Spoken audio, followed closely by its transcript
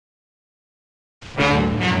Up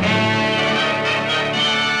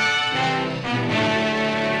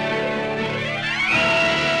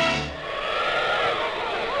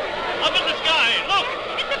in the sky, look!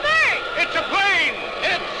 It's a bird! It's a plane!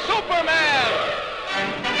 It's Superman!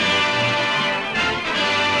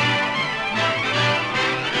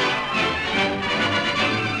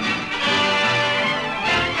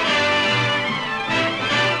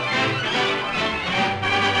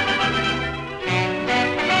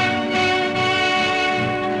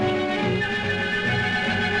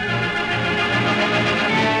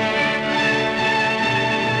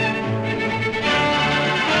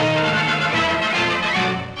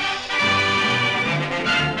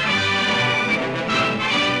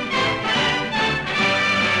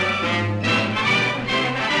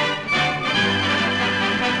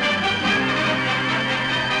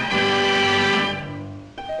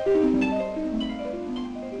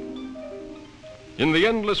 In the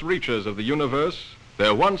endless reaches of the universe,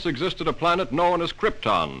 there once existed a planet known as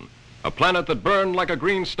Krypton, a planet that burned like a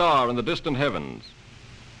green star in the distant heavens.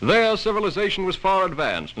 There, civilization was far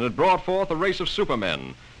advanced and had brought forth a race of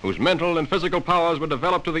supermen whose mental and physical powers were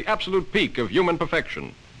developed to the absolute peak of human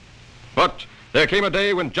perfection. But there came a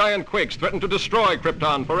day when giant quakes threatened to destroy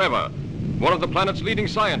Krypton forever. One of the planet's leading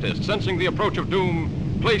scientists, sensing the approach of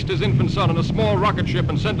doom, placed his infant son in a small rocket ship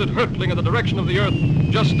and sent it hurtling in the direction of the Earth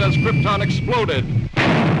just as Krypton exploded.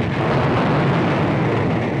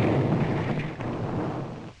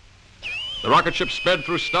 The rocket ship sped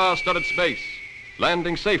through star-studded space,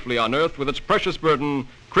 landing safely on Earth with its precious burden,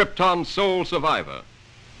 Krypton's sole survivor.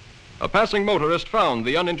 A passing motorist found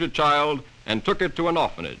the uninjured child and took it to an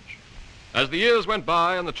orphanage. As the years went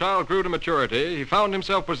by and the child grew to maturity, he found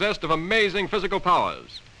himself possessed of amazing physical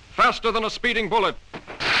powers. Faster than a speeding bullet,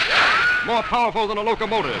 more powerful than a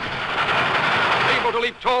locomotive, able to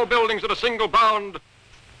leap tall buildings at a single bound.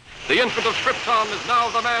 The infant of Krypton is now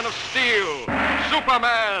the man of steel,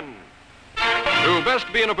 Superman. To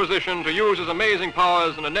best be in a position to use his amazing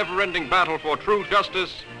powers in a never-ending battle for true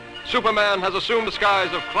justice, Superman has assumed the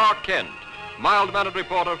skies of Clark Kent, mild-mannered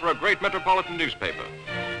reporter for a great metropolitan newspaper.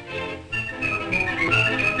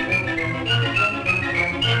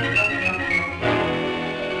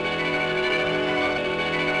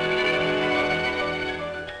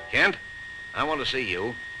 Kent, I want to see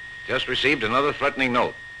you. Just received another threatening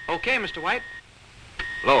note. Okay, Mr. White.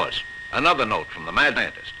 Lois, another note from the mad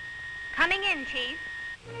scientist. Coming in, Chief.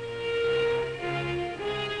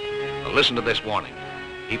 Now listen to this warning.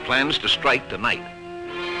 He plans to strike tonight.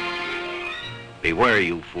 Beware,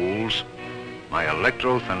 you fools. My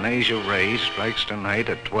electrothanasia ray strikes tonight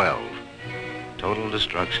at 12. Total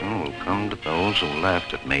destruction will come to those who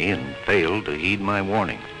laughed at me and failed to heed my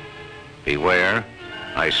warning. Beware,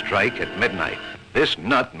 I strike at midnight. This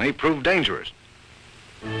nut may prove dangerous.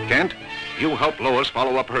 Kent, you help Lois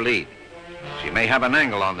follow up her lead. She may have an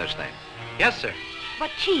angle on this thing. Yes, sir. But,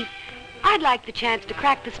 Chief, I'd like the chance to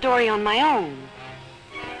crack the story on my own.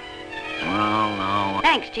 Well, no.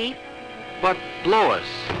 Thanks, Chief. But, Lois...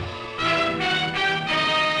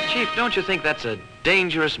 Chief, don't you think that's a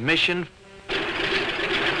dangerous mission?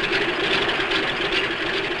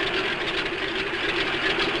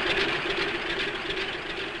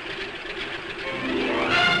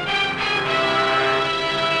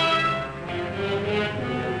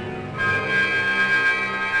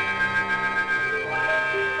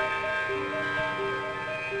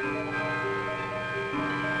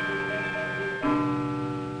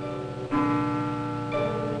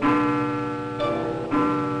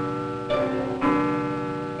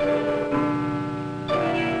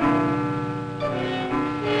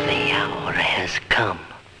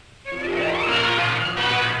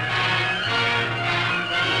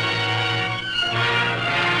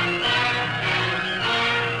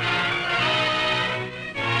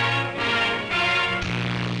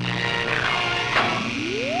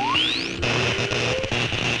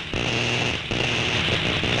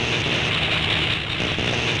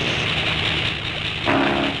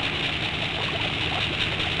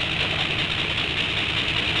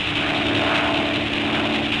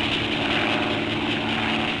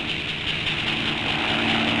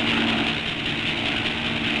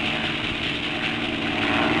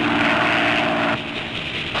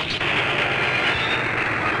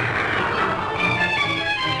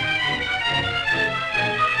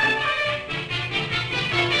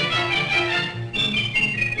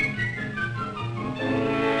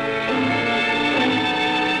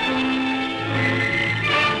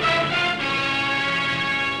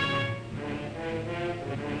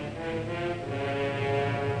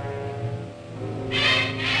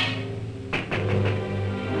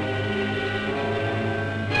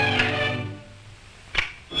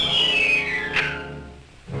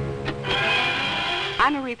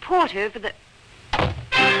 reporter for the...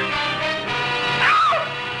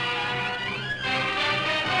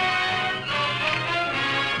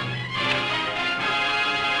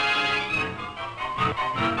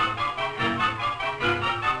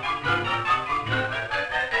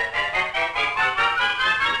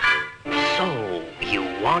 So, you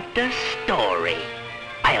want a story?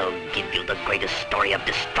 I'll give you the greatest story of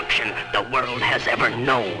destruction the world has ever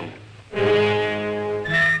known.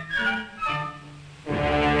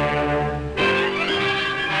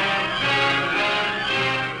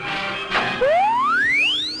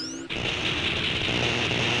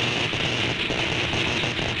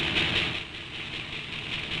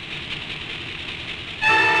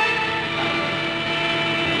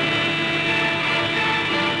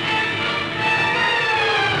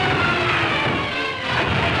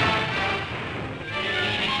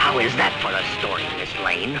 How is that for a story, Miss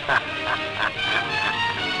Lane?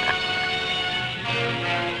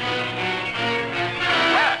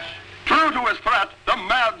 Yes, true to his threat, the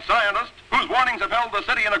mad scientist, whose warnings have held the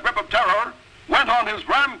city in a grip of terror, went on his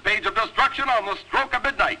rampage of destruction on the stroke of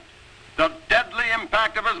midnight. The deadly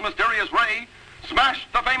impact of his mysterious ray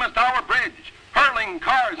smashed the famous Tower Bridge, hurling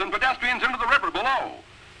cars and pedestrians into the river below.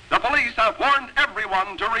 The police have warned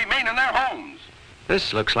everyone to remain in their homes.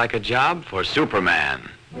 This looks like a job for Superman.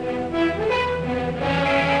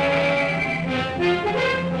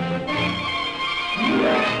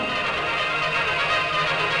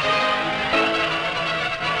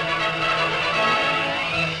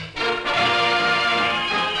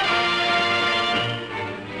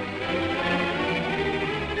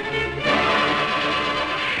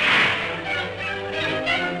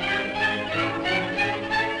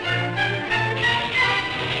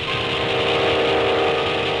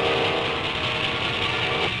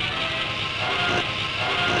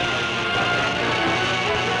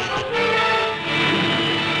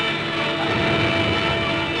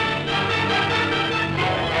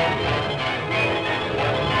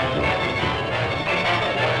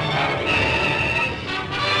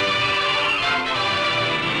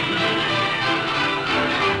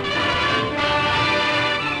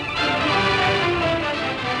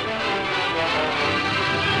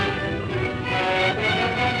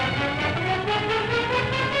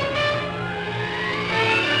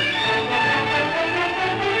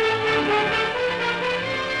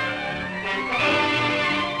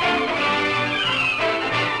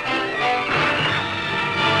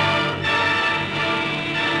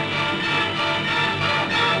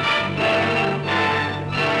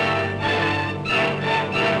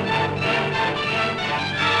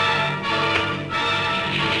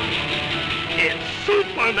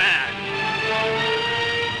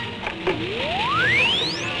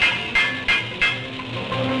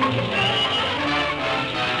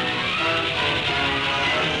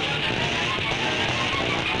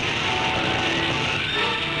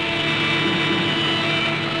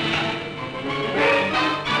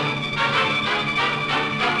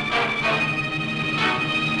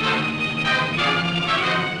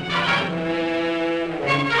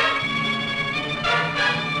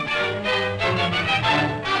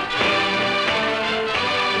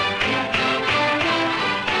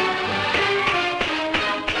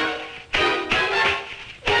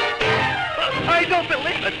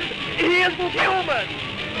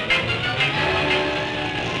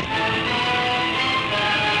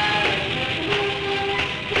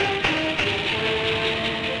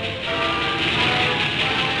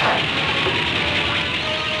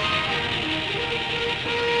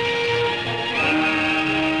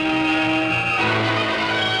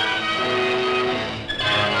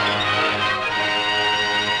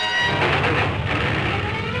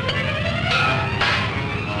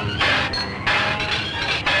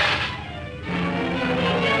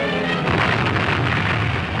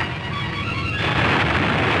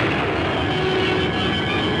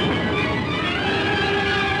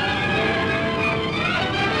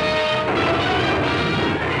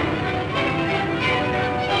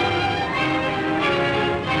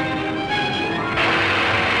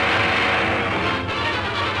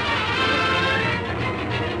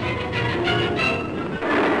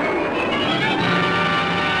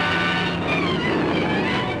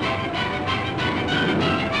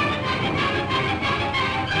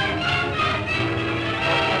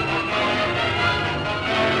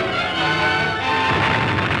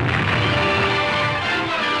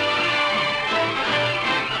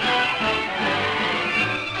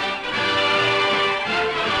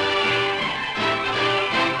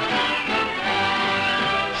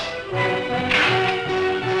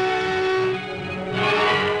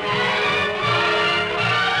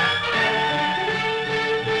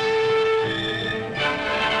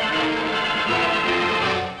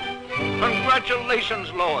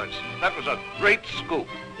 Congratulations, Lois. That was a great scoop.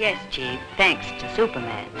 Yes, Chief. Thanks to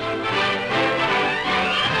Superman.